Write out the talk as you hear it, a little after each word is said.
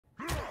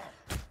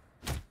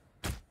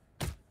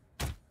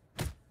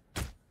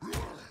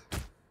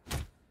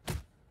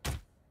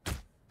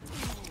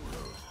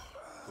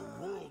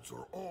bolts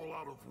are all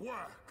out of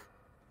whack.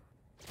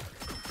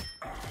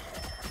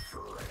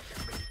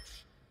 Fresh meat.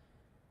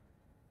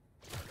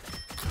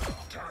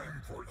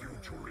 Time for you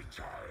to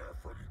retire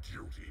from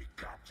duty,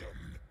 Captain.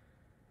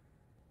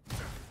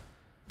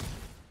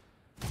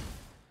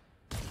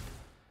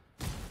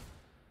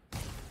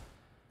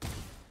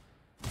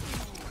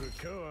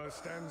 Krakoa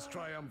stands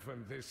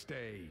triumphant this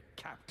day,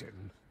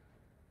 Captain.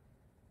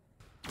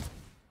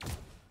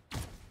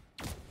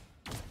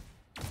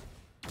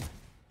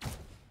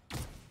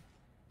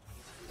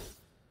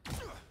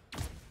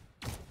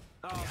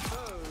 Our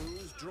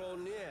foes draw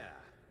near.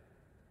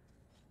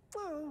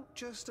 Well,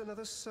 just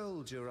another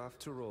soldier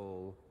after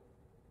all.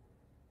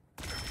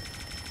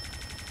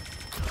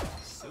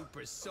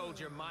 Super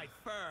soldier, my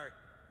fur!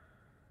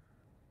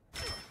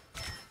 You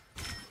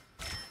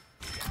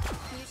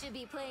should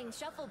be playing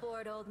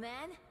shuffleboard, old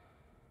man.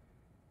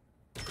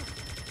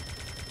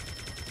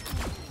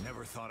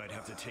 Never thought I'd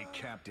have to take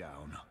Cap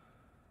down.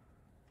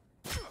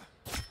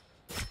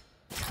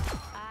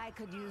 I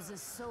could use a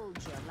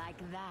soldier like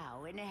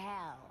thou in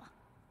hell.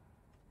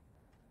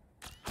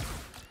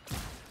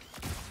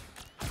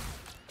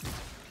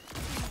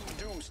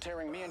 Doom's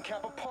tearing me and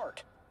Cap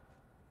apart.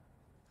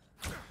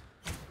 You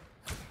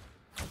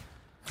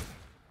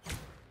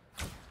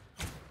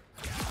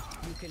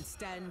can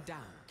stand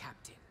down,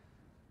 Captain.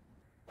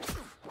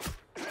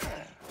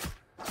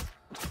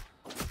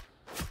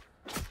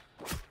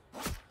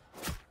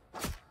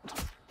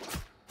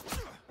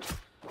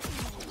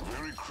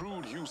 Very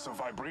crude use of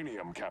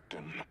vibranium,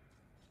 Captain.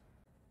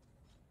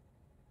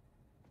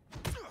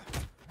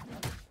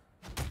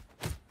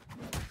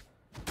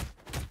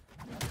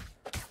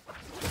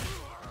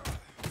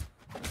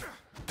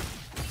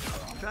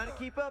 Trying to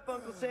keep up,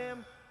 Uncle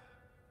Sam.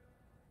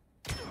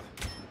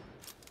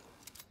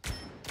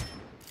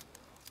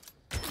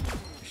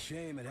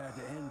 Shame it had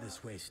to end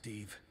this way,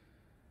 Steve.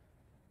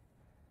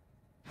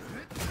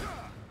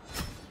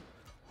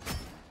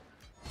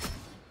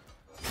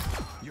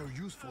 Your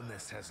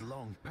usefulness has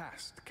long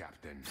passed,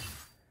 Captain.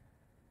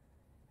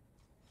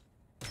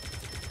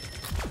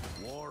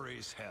 War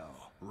is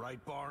hell, right,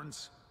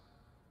 Barnes?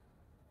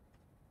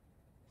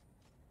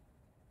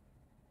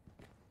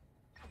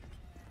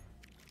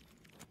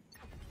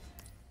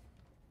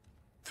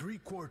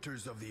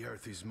 Three-quarters of the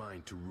Earth is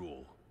mine to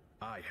rule.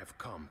 I have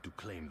come to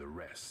claim the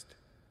rest.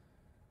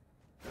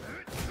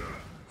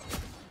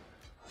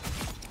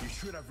 You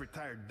should have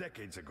retired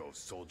decades ago,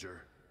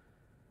 soldier.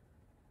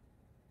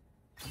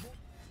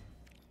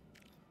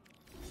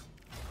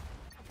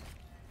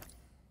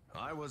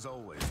 I was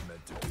always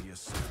meant to be a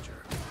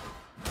soldier.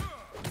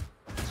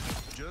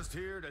 Just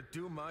here to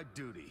do my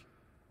duty.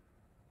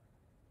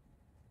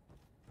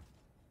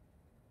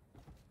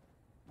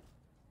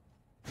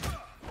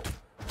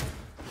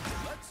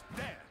 Let's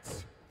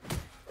dance!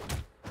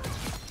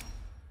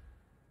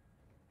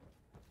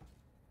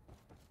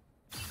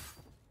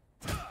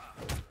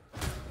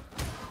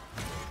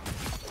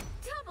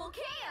 Double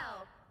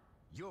KO!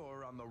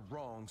 You're on the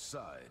wrong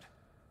side.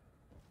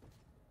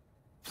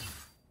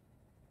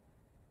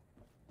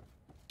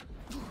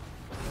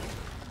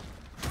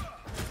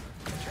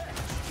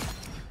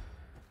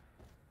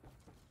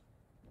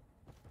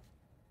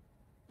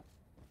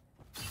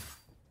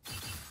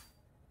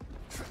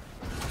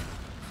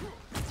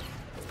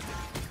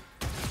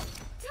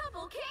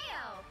 Double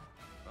KO!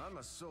 I'm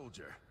a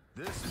soldier.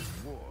 This is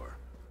war.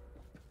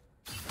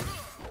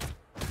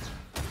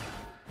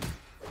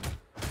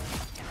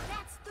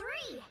 That's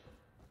 3!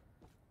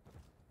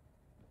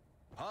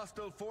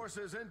 Hostile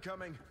forces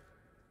incoming.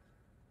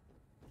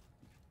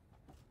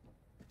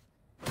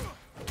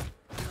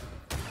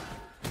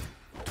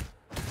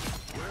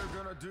 We're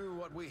gonna do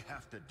what we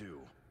have to do.